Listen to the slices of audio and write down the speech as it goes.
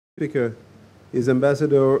speaker is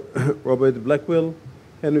Ambassador Robert Blackwill,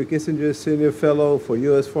 Henry Kissinger Senior Fellow for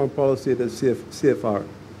U.S. Foreign Policy at the CFR.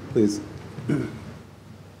 Please.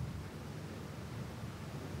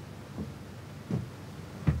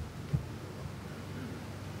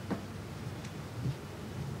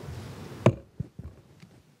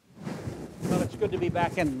 Well, it's good to be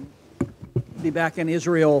back in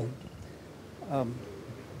Israel.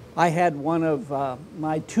 I had one of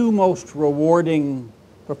my two most rewarding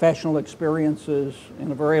professional experiences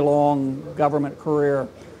in a very long government career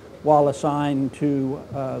while assigned to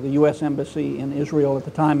the U.S. Embassy in Israel at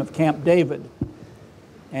the time of Camp David.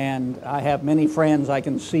 And I have many friends I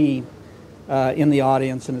can see in the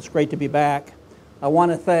audience, and it's great to be back. I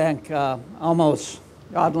want to thank Amos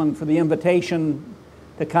Godlin for the invitation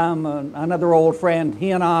to come, another old friend.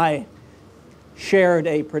 He and I shared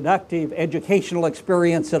a productive educational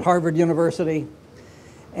experience at Harvard University,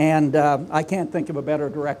 and I can't think of a better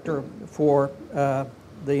director for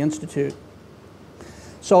the Institute.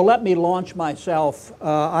 So let me launch myself.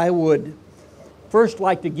 I would first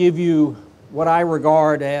like to give you what I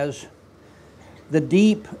regard as the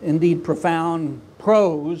deep, indeed profound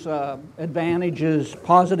pros, advantages,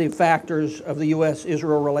 positive factors of the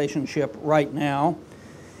U.S.-Israel relationship right now,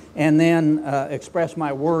 and then express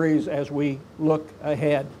my worries as we look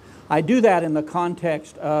ahead. I do that in the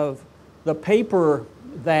context of the paper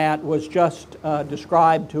that was just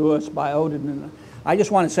described to us by Odin. I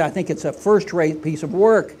just want to say I think it's a first-rate piece of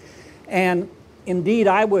work, and indeed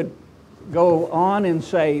I would go on and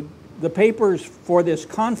say the papers for this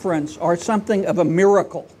conference are something of a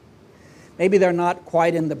miracle. Maybe they're not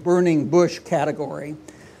quite in the burning bush category,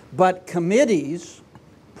 but committees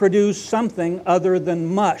produce something other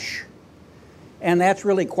than mush. And that's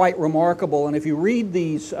really quite remarkable. And if you read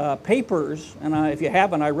these papers, and if you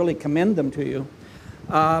haven't, I really commend them to you,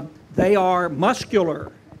 they are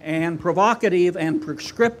muscular and provocative and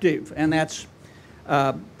prescriptive, and that's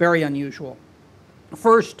very unusual.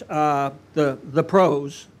 First, the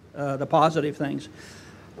pros, the positive things.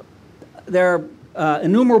 There are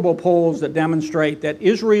innumerable polls that demonstrate that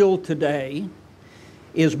Israel today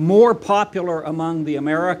is more popular among the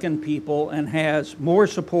American people and has more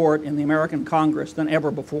support in the American Congress than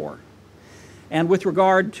ever before. And with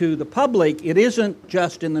regard to the public, it isn't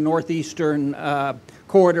just in the northeastern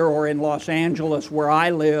corridor or in Los Angeles where I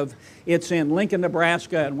live. It's in Lincoln,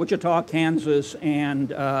 Nebraska, and Wichita, Kansas, and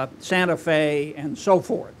Santa Fe, and so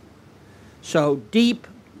forth. So deep,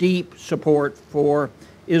 deep support for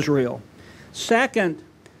Israel. Second,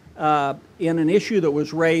 in an issue that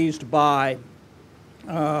was raised by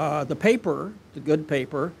the paper, the good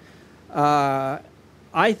paper,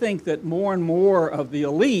 I think that more and more of the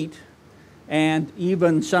elite and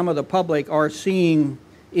even some of the public are seeing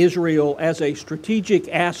Israel as a strategic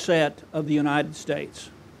asset of the United States.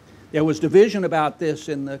 There was division about this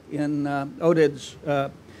in Oded's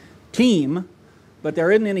team, but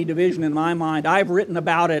there isn't any division in my mind. I've written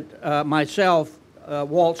about it myself.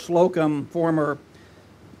 Walt Slocum, former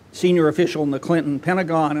senior official in the Clinton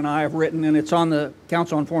Pentagon, and I have written, and it's on the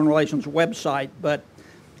Council on Foreign Relations website, but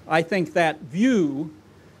I think that view,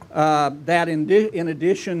 that in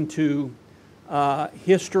addition to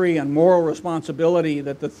history and moral responsibility,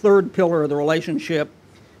 that the third pillar of the relationship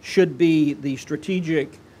should be the strategic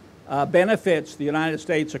benefits the United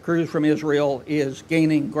States accrues from Israel, is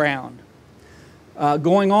gaining ground.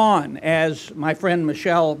 Going on, as my friend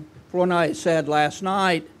Michelle Flournoy said last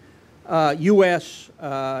night,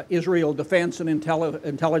 U.S.-Israel defense and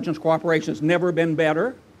intelligence cooperation has never been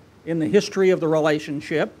better in the history of the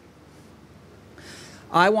relationship.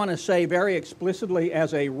 I want to say very explicitly,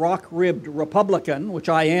 as a rock-ribbed Republican, which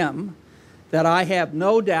I am, that I have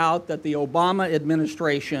no doubt that the Obama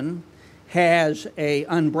administration has an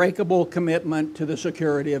unbreakable commitment to the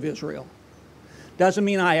security of Israel. Doesn't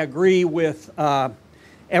mean I agree with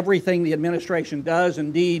everything the administration does.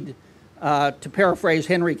 Indeed, to paraphrase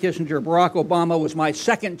Henry Kissinger, Barack Obama was my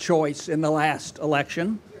second choice in the last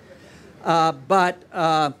election. But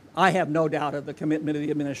I have no doubt of the commitment of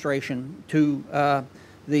the administration to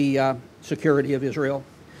the security of Israel.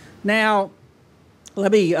 Now,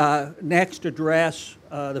 let me next address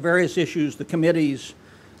the various issues the committees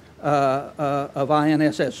of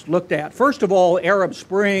INSS looked at. First of all, Arab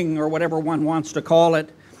Spring, or whatever one wants to call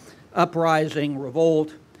it, uprising,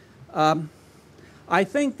 revolt. I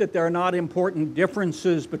think that there are not important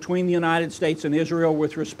differences between the United States and Israel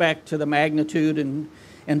with respect to the magnitude and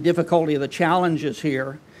difficulty of the challenges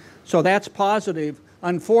here. So that's positive.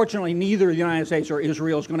 Unfortunately, neither the United States or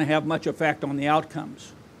Israel is going to have much effect on the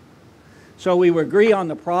outcomes. So we would agree on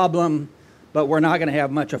the problem, but we're not going to have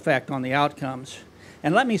much effect on the outcomes.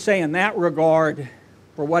 And let me say in that regard,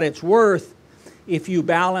 For what it's worth, if you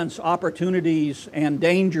balance opportunities and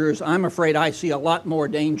dangers, I'm afraid I see a lot more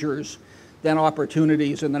dangers than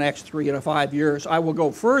opportunities in the next 3 to 5 years. I will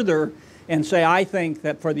go further and say I think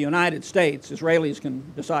that for the United States, Israelis can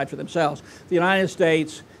decide for themselves, the United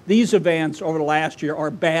States, these events over the last year are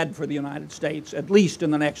bad for the United States, at least in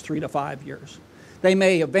the next 3 to 5 years. They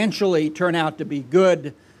may eventually turn out to be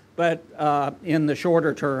good, but in the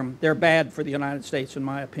shorter term, they're bad for the United States, in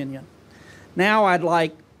my opinion. Now I'd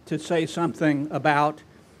like to say something about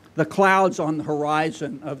the clouds on the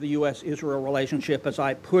horizon of the U.S.-Israel relationship as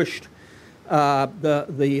I pushed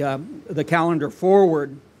the calendar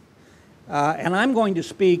forward. And I'm going to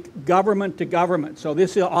speak government to government. So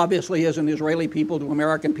this obviously isn't Israeli people to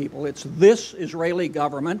American people. It's this Israeli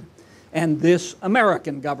government and this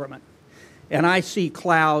American government. And I see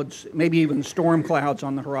clouds, maybe even storm clouds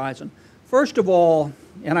on the horizon. First of all,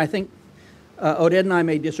 and I think Oded and I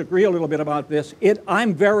may disagree a little bit about this,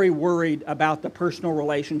 I'm very worried about the personal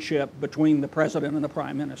relationship between the President and the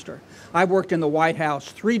Prime Minister. I've worked in the White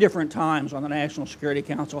House 3 different times on the National Security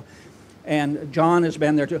Council, and John has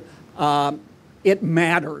been there too. It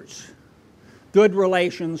matters. Good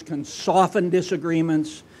relations can soften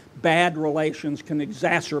disagreements. Bad relations can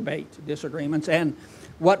exacerbate disagreements. And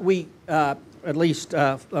what we, at least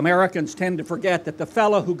Americans, tend to forget that the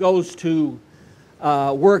fellow who goes to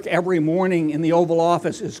work every morning in the Oval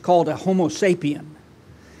Office is called a Homo sapien.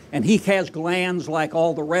 And he has glands like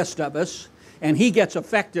all the rest of us, and he gets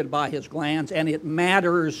affected by his glands, and it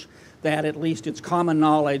matters that at least it's common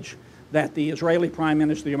knowledge that the Israeli Prime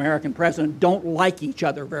Minister, the American President, don't like each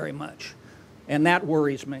other very much. And that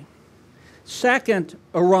worries me. Second,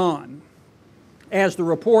 Iran. As the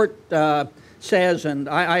report says, and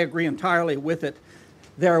I agree entirely with it,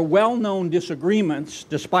 there are well-known disagreements,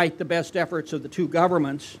 despite the best efforts of the 2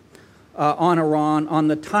 governments, on Iran, on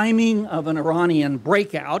the timing of an Iranian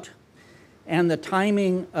breakout and the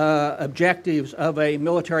timing objectives of a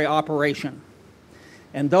military operation.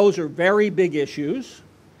 And those are very big issues.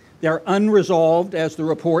 They're unresolved, as the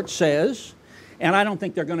report says, and I don't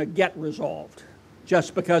think they're going to get resolved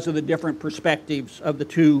just because of the different perspectives of the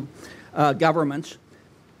 2 governments.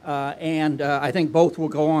 I think both will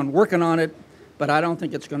go on working on it, but I don't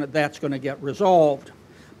think that's going to get resolved.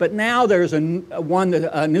 But now there's a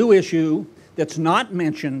new issue that's not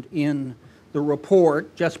mentioned in the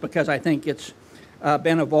report, just because I think it's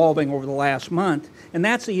been evolving over the last month, and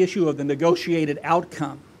that's the issue of the negotiated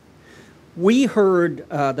outcome. We heard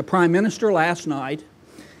the Prime Minister last night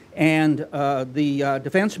and the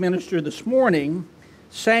Defense Minister this morning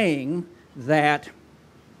saying that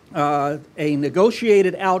a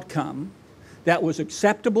negotiated outcome that was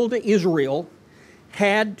acceptable to Israel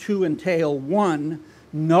had to entail, 1,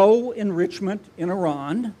 no enrichment in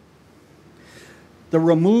Iran, the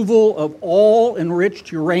removal of all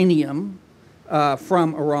enriched uranium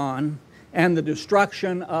from Iran, and the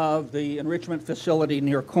destruction of the enrichment facility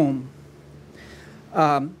near Qom.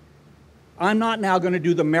 I'm not now going to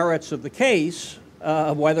do the merits of the case,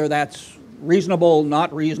 of whether that's reasonable,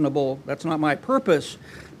 not reasonable. That's not my purpose.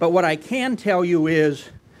 But what I can tell you is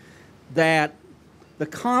that the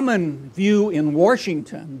common view in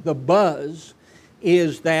Washington, the buzz,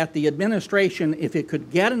 is that the administration, if it could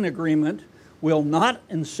get an agreement, will not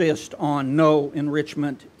insist on no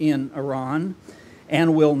enrichment in Iran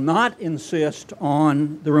and will not insist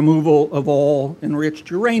on the removal of all enriched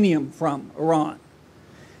uranium from Iran.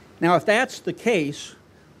 Now, if that's the case,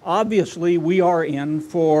 obviously we are in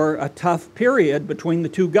for a tough period between the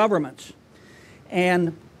 2 governments.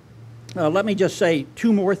 And let me just say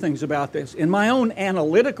 2 more things about this. In my own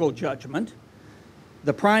analytical judgment,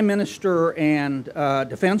 the Prime Minister and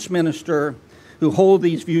Defense Minister, who hold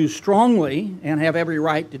these views strongly and have every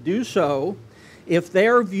right to do so, if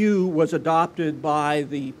their view was adopted by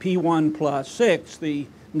the P1+6, the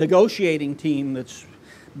negotiating team that's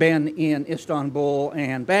been in Istanbul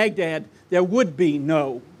and Baghdad, there would be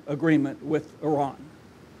no agreement with Iran.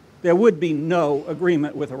 There would be no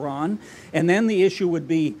agreement with Iran. And then the issue would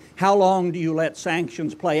be, how long do you let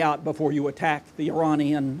sanctions play out before you attack the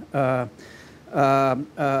Iranian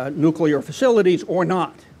nuclear facilities or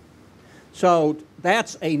not? So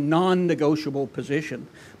that's a non-negotiable position.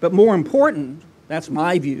 But more important, that's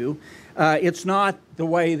my view, it's not the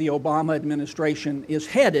way the Obama administration is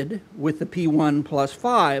headed with the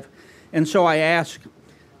P1+5. And so I ask,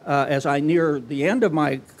 as I near the end of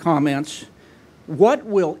my comments, what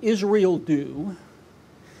will Israel do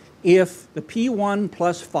if the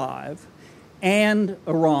P1+5 and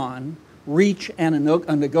Iran reach a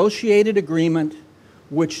negotiated agreement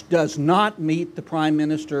which does not meet the Prime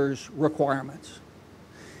Minister's requirements?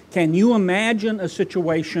 Can you imagine a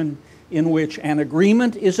situation in which an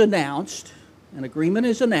agreement is announced.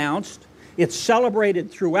 It's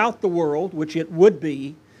celebrated throughout the world, which it would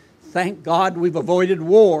be. Thank God we've avoided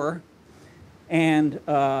war. And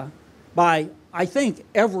by, I think,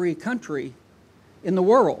 every country in the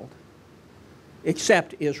world,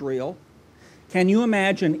 except Israel. Can you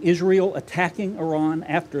imagine Israel attacking Iran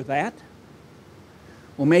after that?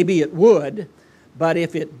 Well, maybe it would, but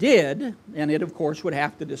if it did, and it of course would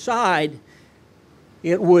have to decide,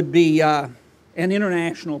 it would be an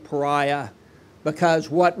international pariah, because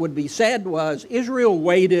what would be said was Israel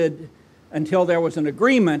waited until there was an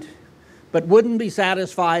agreement, but wouldn't be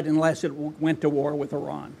satisfied unless it went to war with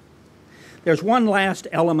Iran. There's one last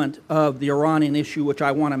element of the Iranian issue which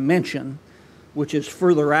I want to mention, which is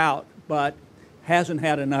further out, but hasn't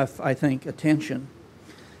had enough, I think, attention.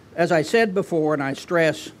 As I said before, and I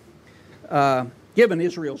stress, given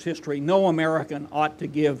Israel's history, no American ought to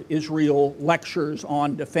give Israel lectures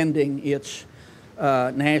on defending its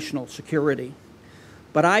national security.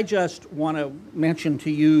 But I just want to mention to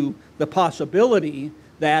you the possibility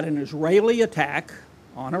that an Israeli attack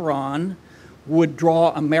on Iran would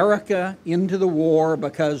draw America into the war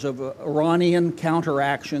because of Iranian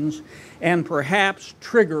counteractions and perhaps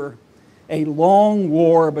trigger a long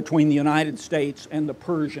war between the United States and the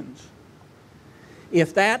Persians.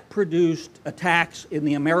 If that produced attacks in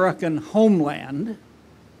the American homeland,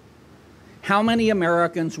 how many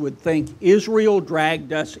Americans would think Israel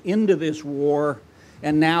dragged us into this war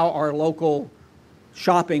and now our local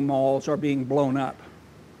shopping malls are being blown up?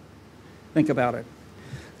 Think about it.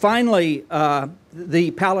 Finally,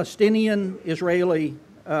 the Palestinian-Israeli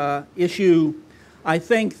issue, I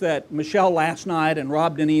think that Michelle last night and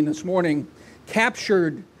Rob Dineen this morning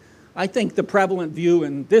captured, I think, the prevalent view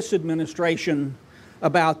in this administration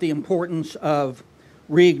about the importance of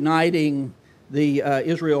reigniting the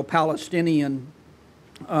Israel-Palestinian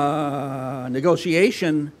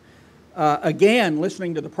negotiation. Again,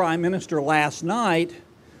 listening to the Prime Minister last night,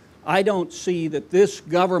 I don't see that this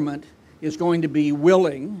government is going to be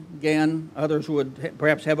willing, again, others would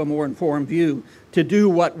perhaps have a more informed view, to do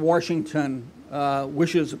what Washington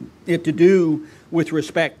wishes it to do with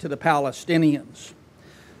respect to the Palestinians.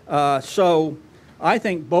 So I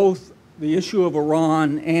think both the issue of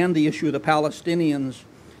Iran and the issue of the Palestinians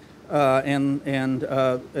and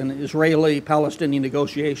an Israeli-Palestinian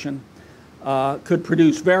negotiation could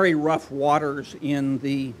produce very rough waters in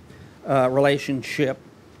the relationship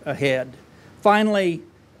ahead. Finally,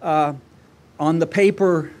 on the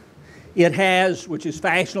paper, it has, which is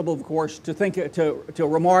fashionable, of course, to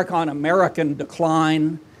remark on American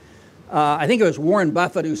decline. I think it was Warren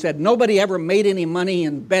Buffett who said, nobody ever made any money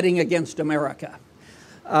in betting against America.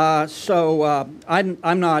 So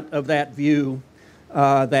I'm not of that view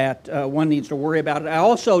that one needs to worry about it. I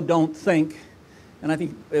also don't think, and I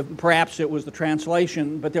think perhaps it was the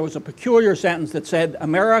translation, but there was a peculiar sentence that said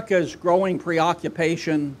America's growing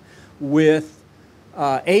preoccupation with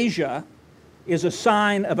Asia is a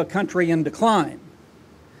sign of a country in decline.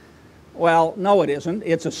 Well, no, it isn't.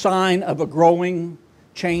 It's a sign of a growing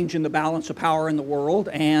change in the balance of power in the world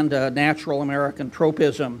and natural American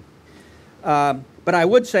tropism. But I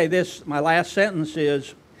would say this, my last sentence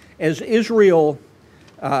is, as Israel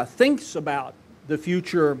thinks about the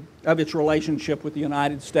future of its relationship with the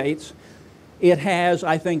United States, it has,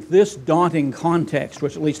 I think, this daunting context,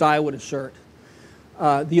 which at least I would assert.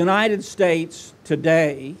 The United States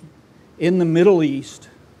today in the Middle East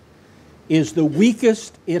is the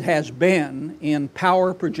weakest it has been in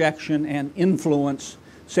power projection and influence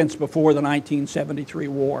since before the 1973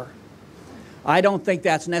 war. I don't think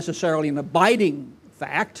that's necessarily an abiding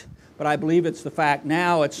fact, but I believe it's the fact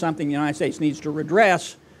now. It's something the United States needs to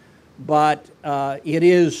redress, but it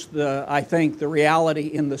is, I think, the reality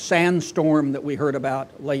in the sandstorm that we heard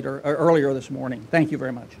about earlier this morning. Thank you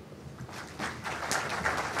very much.